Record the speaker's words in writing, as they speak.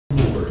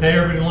Okay,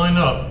 everybody line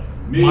up.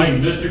 Me, Mike.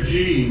 Mr.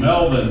 G,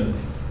 Melvin.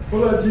 Pull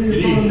that G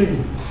in front of me.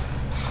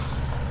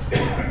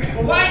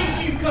 Well, why do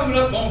you keep coming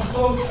up on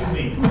close to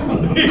me? I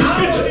don't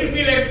want you to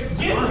be there.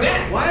 Get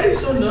back. Why are you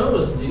so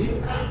nervous, G?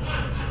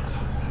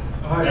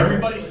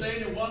 Everybody's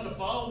saying they wanted to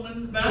follow him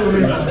in the bathroom.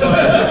 Wait That's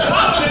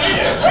why.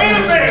 Wait a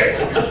minute.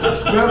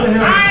 Grab the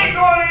hammer. I ain't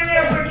going in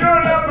there for door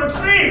number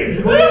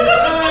 3.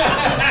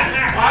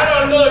 I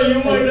don't know, you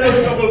might have a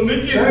couple of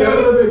Mickeys. Back up a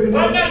little bit.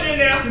 What's that in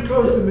there? Too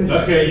close to me.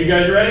 Okay, you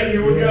guys ready?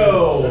 Here we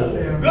go.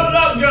 Good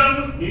luck,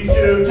 gentlemen. You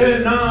do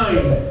 10, 9,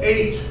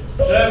 8,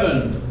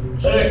 7,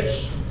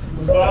 6,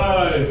 5, 4.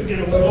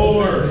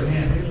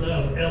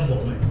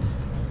 Elbow me.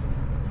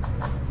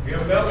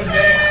 You're Melvin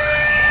down.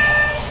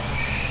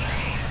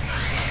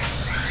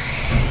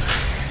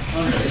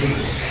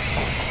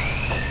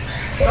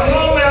 Come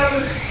on,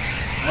 Melvin.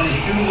 On the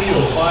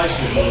 2-wheel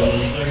bicycle on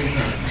the second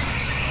turn.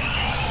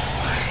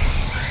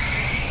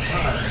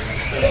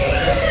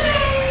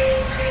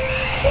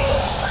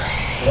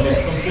 Let me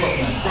come up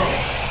my truck.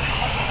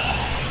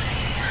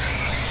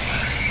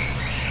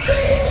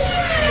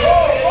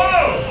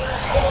 Whoa!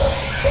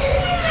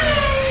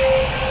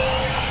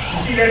 You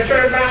see that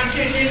turbine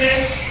kick in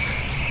there?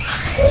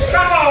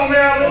 Come on,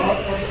 Melvin.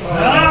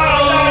 No,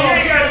 you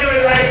ain't got to do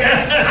it like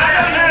that. I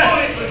know you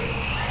want it, but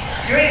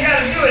you ain't got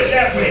to do it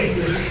that way.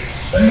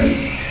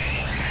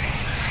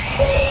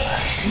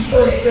 You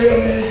supposed to stay on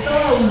the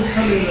inside when you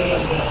come in there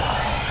like that.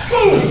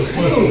 Move!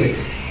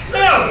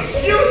 No,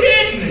 you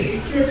hit me.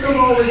 You can't come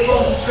all the way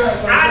across the track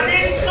like I that.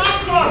 didn't come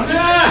from you.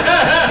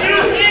 You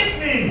hit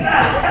me. I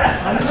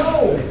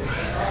know.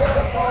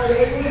 Oh,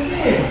 they went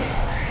again.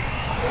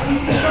 Where you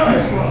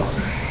coming from?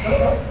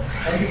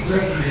 I'm just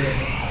grabbing you.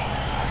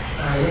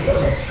 Alright, let's go.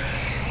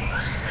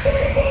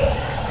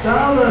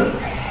 Silent.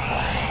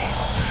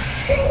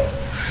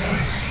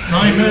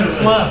 9 minutes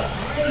left.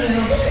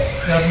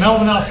 We have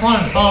Melvin out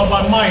front, followed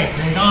by Mike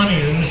and Gani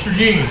and Mr. G.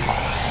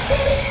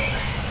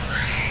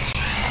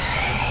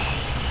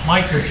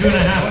 Mike, you're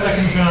 2.5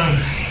 seconds behind.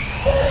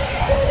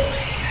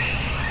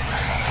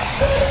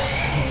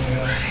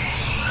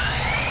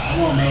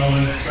 Come on,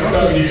 Melvin. Start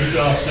talking to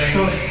yourself, saying.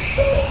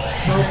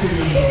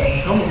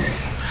 Come on.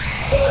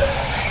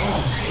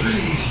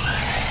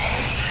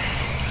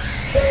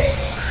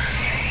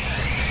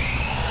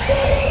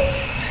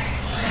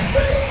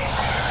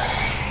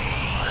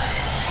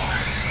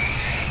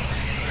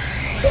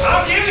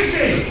 I'll give it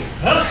to you.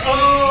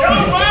 Uh-oh!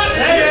 Don't run.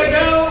 There you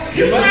go!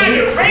 You trying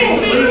to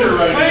race me?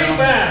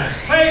 Payback!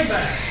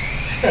 Payback!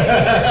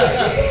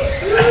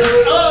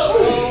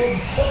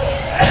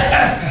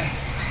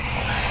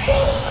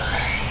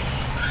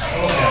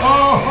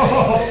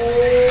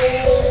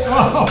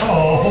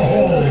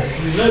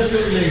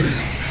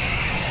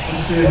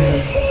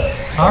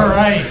 All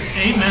right,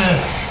 8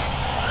 minutes.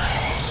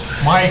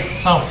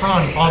 Mike's out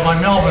front, followed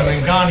by Melvin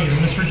and Gani and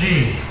Mr.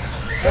 G.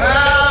 Where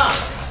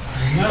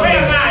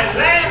am I,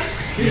 last?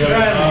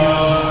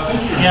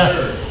 Yes.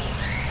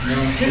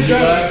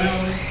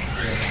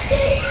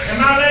 Am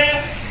I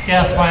last?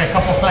 Yes, by a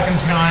couple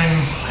seconds behind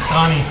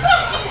Gani.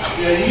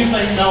 Yeah, you can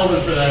thank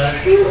Melvin for that.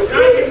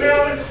 Thank you,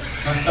 Melvin.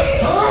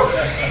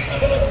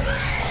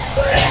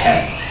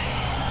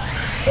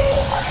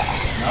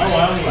 No,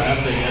 I'm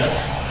laughing yet.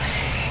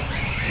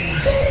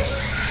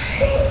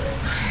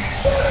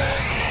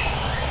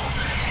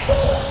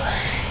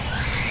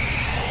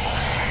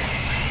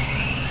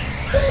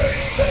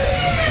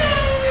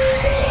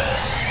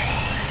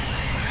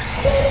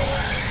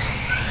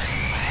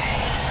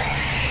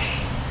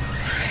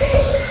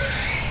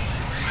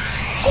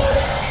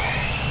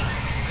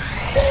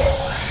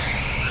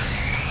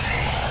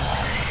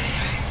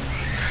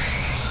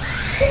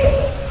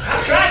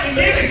 I tried to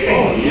give it to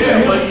you.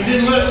 Yeah, but you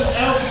didn't let it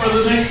out for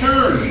the next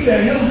turn. Yeah,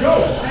 let him go.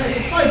 Hey,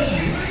 fight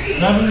you.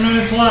 7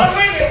 minutes Oh, left.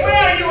 wait a minute, where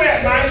are you at,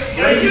 Mike?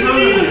 Are Right in you the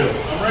front of leader? you.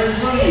 I'm right in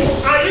front of you.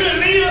 Are you the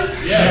leader?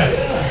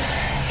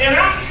 Yeah. And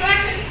I'm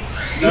second?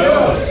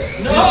 No.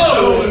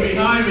 No. And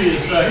behind me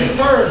is second.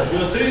 First,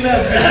 you're 3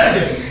 laps behind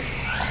him.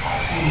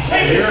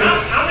 Wait a minute,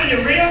 I'm in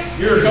the rear?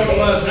 You're a couple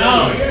laps No,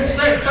 down. you're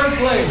third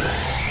place.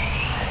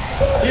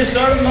 You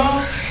starting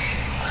off?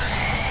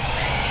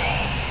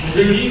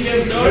 Did you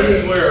get started?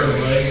 Here's where,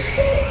 everybody.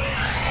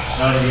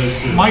 Out of those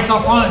two. Mike's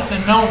out front,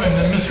 then Melvin,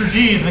 then Mr.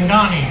 G, then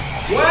Gani.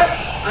 What?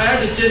 I had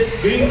to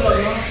just green or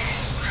not?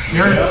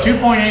 You're Yeah.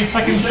 2.8 You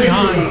seconds said you were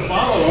behind. going to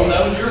follow him.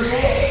 That was your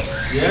fault.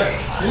 Yeah.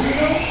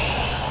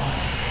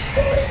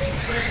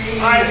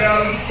 All right,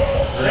 Melvin.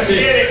 Let's it.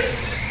 get it.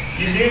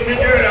 You did me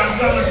dirty, I'm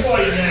coming for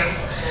you now.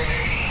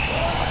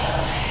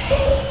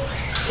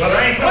 Well, I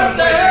ain't coming What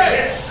the for you heck?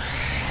 yet.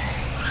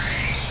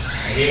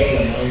 I hate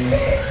you,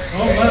 Melvin.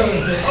 Oh, wait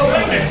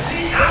a minute.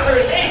 See, I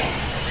heard 8.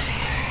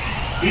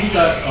 He's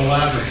got a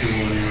lap or two on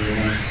you right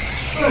now.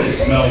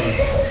 Melvin.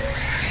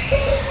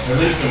 At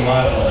least a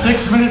lap on.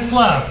 6 minutes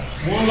left.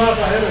 1 lap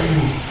ahead of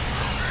you.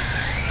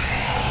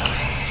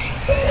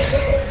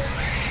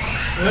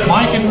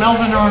 Mike and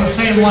Melvin are on the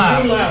same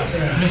lap. 2 laps.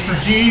 Mr.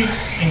 G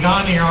and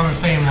Gani are on the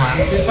same lap.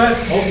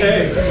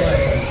 Okay.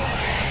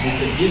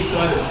 Mr. G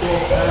started 4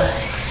 laps.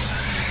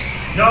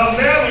 No,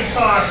 Melvin Melvin's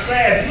car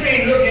fast. You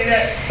ain't looking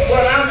at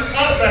what I'm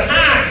up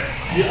behind.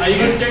 Are you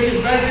gonna check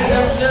his batteries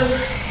after this?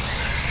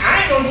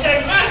 I ain't gonna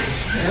check mine.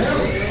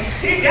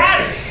 He got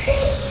it.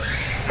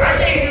 I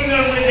can't do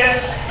nothing with that.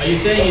 Are you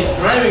saying he's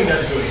driving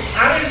that good?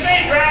 I didn't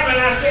say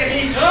driving, I said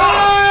he's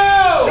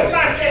Oh!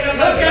 Somebody said I'm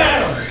Look at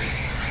him!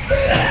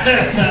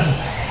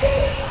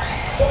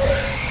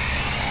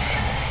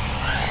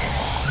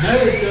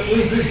 Melvin could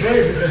lose this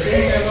race because he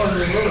ain't got one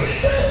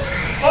reverse.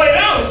 Oh, you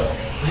know?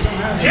 He don't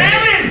have one.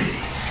 Jamming!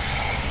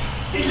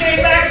 He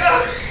came back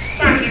up.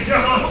 Thank you,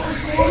 John.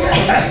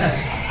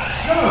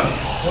 John,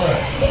 what?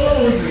 What's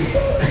wrong with you?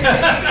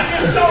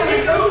 You told me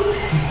to.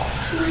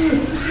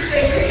 He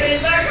said he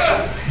came back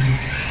up.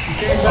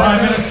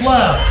 5 minutes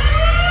left.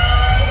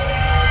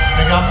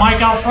 They got Mike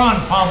out front,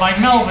 followed by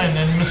Melvin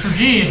and Mr.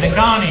 G, then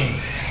Gani.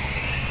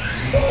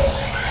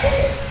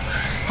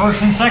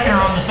 First and second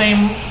are on the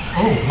same.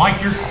 Oh,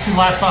 Mike, you're 2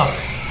 laps up.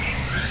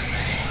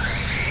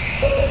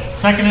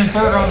 Second and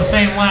third are on the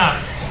same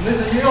lap.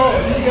 Listen, you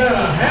gotta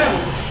have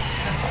it.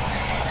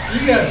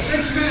 You got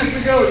 6 minutes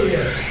to go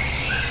yet.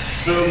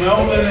 So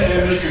Melvin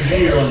and Mr.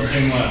 G are on the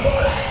same lap.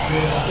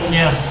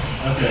 Yes.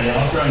 Okay,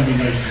 I'll try and be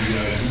nice to you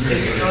guys. You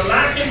guys A are-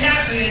 lot can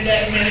happen in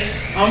that minute.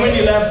 How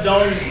many laps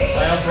down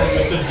I am from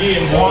Mr. G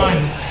and One.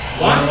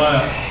 One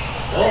lap.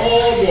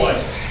 Oh boy.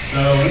 So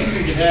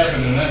anything can happen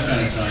in that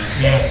kind of time.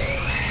 Yeah.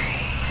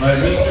 Right,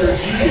 Mr.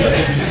 G, I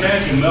think he's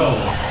catching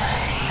Melvin.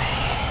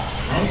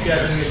 I'm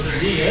catching Mr.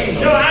 G and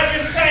No, I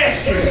just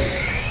passed you.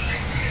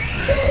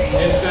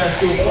 This guy's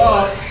too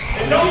far.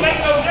 It don't make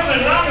no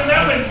difference as long as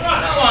I'm in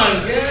front. Come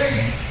on,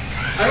 kid.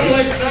 I don't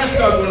like trash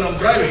talk when I'm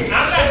driving.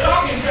 I'm not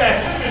talking trash.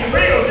 This is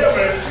real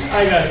different.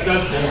 I got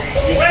stuck there.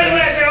 Where you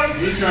at, Melvin?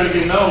 He's trying to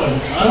get Melvin.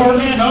 4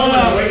 minutes Melvin's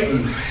left.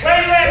 waiting. Where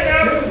you at,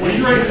 Melvin? Well,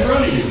 he's right in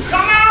front of you.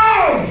 Come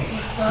on!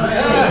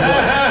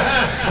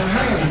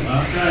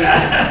 I'm trying to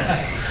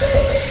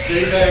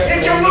stay back.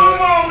 Get your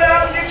move on,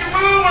 Melvin. Get your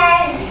move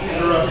on.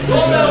 Interrupt Go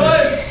that you.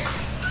 way.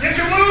 Get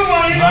your move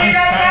on. You know you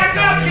gotta back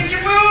up. Get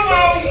your move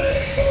on.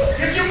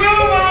 Get your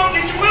move on.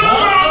 Get your move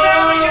on,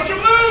 Melvin. Get your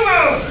move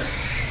on.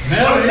 I'm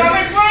Melvin,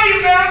 coming for you,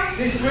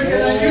 Melvin. he's quicker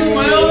than you,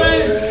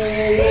 Melvin.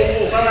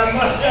 Well, I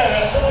must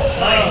have.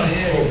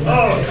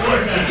 Oh,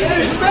 good. Get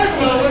his back,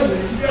 Melvin.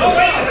 Oh,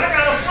 wait, I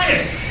got a friend.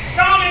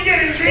 Go on and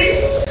get him, G.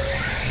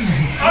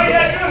 All you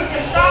gotta do is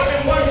just stop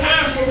him one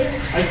time for me.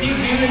 I keep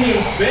giving you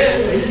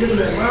space. He's giving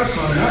that my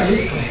car, now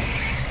he's coming.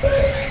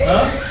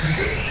 Huh?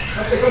 I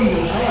think I'm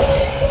moving on.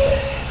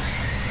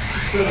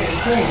 He's still in the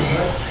corner,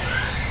 right?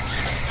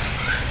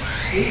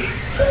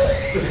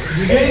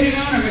 You gaining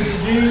on him, Mr.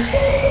 G?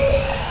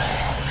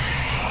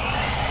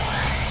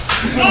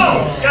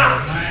 Oh, God.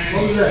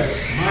 What was that?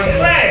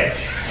 Flash.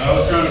 I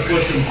was trying to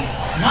push him.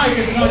 Mike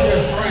is not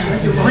your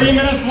friend. 3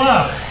 minutes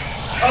left.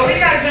 Oh, he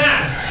got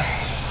time.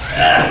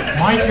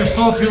 Mike, you're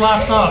still 2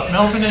 laps up.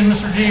 Melvin and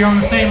Mr. G are on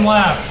the same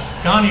lap.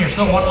 Gani, you're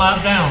still 1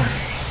 lap down.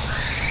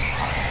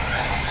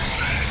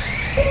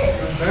 The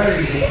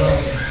batteries are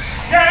coming.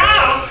 Get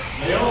out.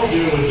 They all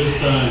do at this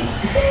time.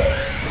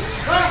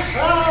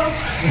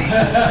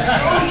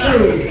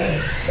 True.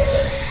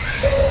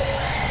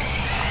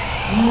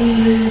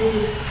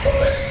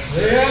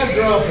 They are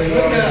dropping.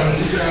 Look at them.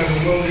 These guys are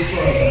really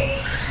trouble.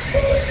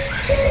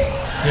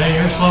 Yeah,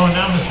 you're slowing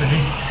down, Mr. G.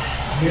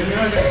 You're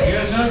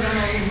not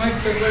gonna make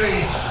the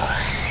race.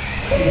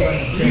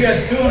 You got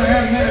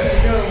 2.5 minutes to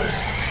go.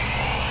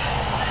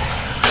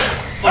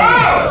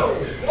 Oh!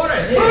 What a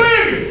Who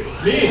hit. is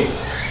it? Me.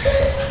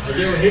 I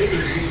never hit the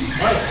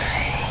bike.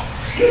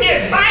 You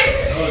get Mike?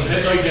 Oh, his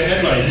headlight to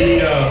headlight.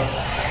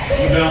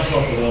 He bounced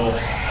off the wall.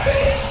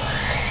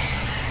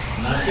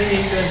 Nothing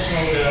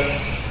intentional there.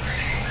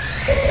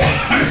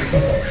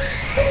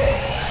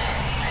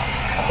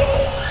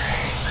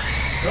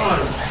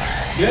 God.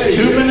 Yeah,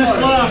 2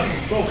 minutes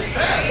left. So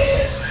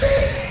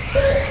fast.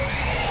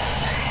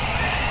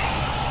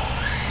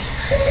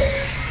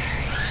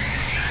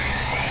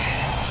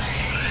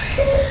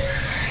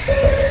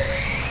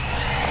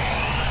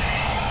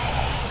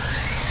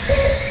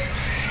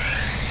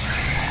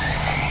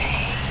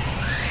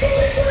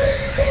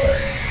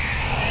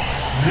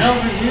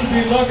 Melvin, you'd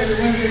be lucky to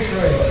win this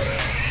race.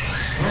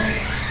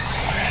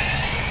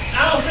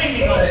 I don't think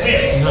he's gonna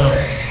win. No.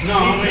 No,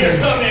 I He's mean,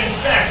 coming in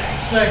second.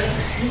 second.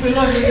 You'd be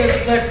lucky to get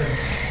second.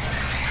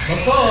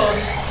 Because,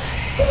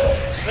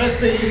 let's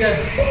see, you got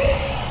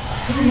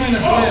 2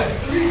 minutes left.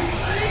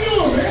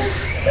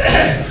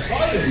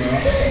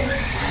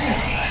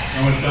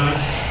 How much time?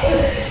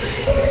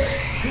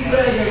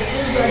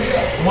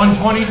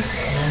 120.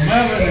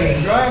 Melvin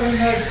is driving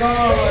that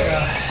car like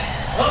a,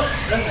 oh,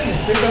 that thing is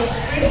picked up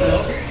speed,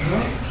 Melvin.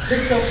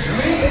 Picked up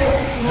speed.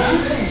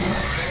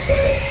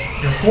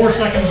 You're 4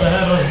 seconds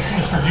ahead of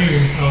Mr. G.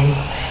 So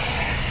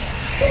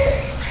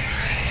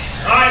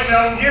All right,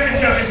 Mel, give it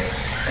to me.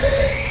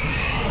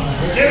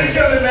 Give it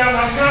to me, Mel.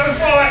 I'm coming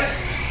for it.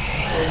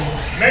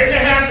 Make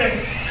it happen.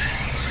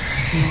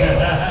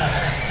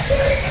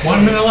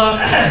 1 minute left.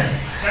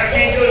 I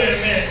can't do it in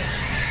a minute.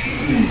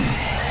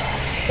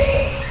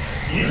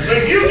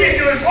 But you can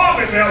do it for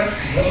me, Mel.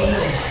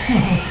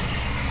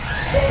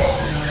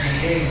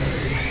 Do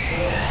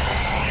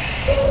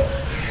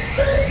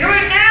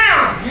it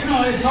now! You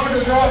know, it's hard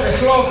to drive a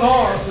slow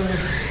car, so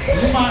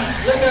you might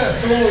look at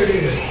how slow it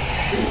is.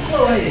 It's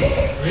slow, ain't it?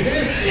 It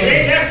is slow. It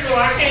ain't that slow,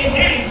 I can't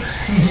get him.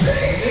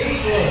 It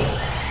is slow.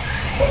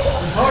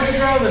 It's hard to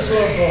drive a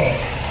slow car.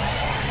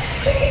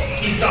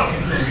 Keep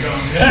talking to him,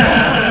 John.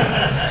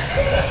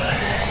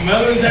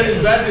 Melvin said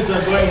his batteries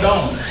are going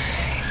down.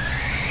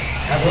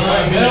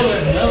 Right,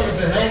 Melvin's a hell of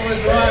a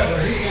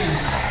driver. He can.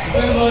 If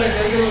anybody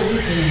can do it, he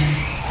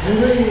can.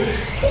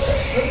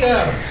 Look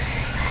at him.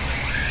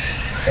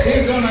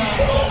 He's on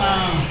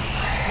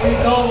what do you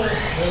call it?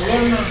 The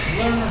learner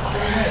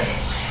permit.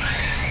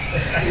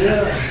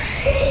 Yeah.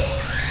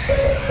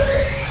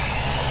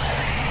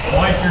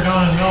 Mike, you're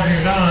done. Melvin,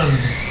 you're done.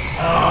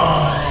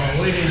 Oh,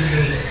 we didn't do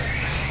it.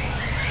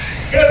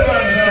 Good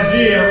one, Mr. G,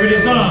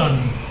 everybody's done.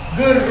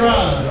 Good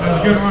run. That was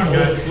a good run,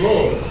 guys.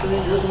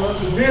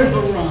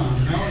 Beautiful run.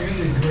 No, you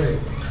did great.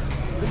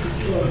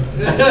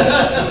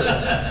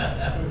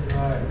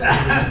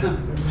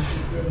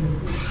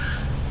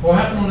 What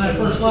happened on that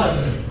first lap,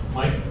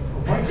 Mike?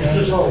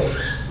 Bicycle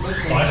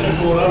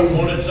pulled up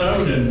on its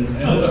own and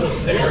ended up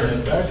there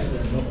and back in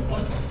there.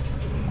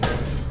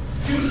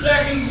 2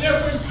 seconds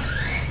difference.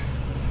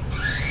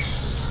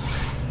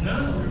 No.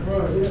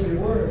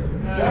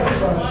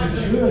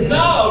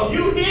 No,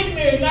 you hit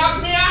me and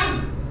knocked me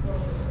out.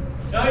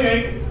 No, you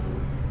ain't.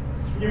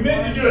 You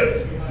meant to do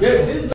it. Yeah,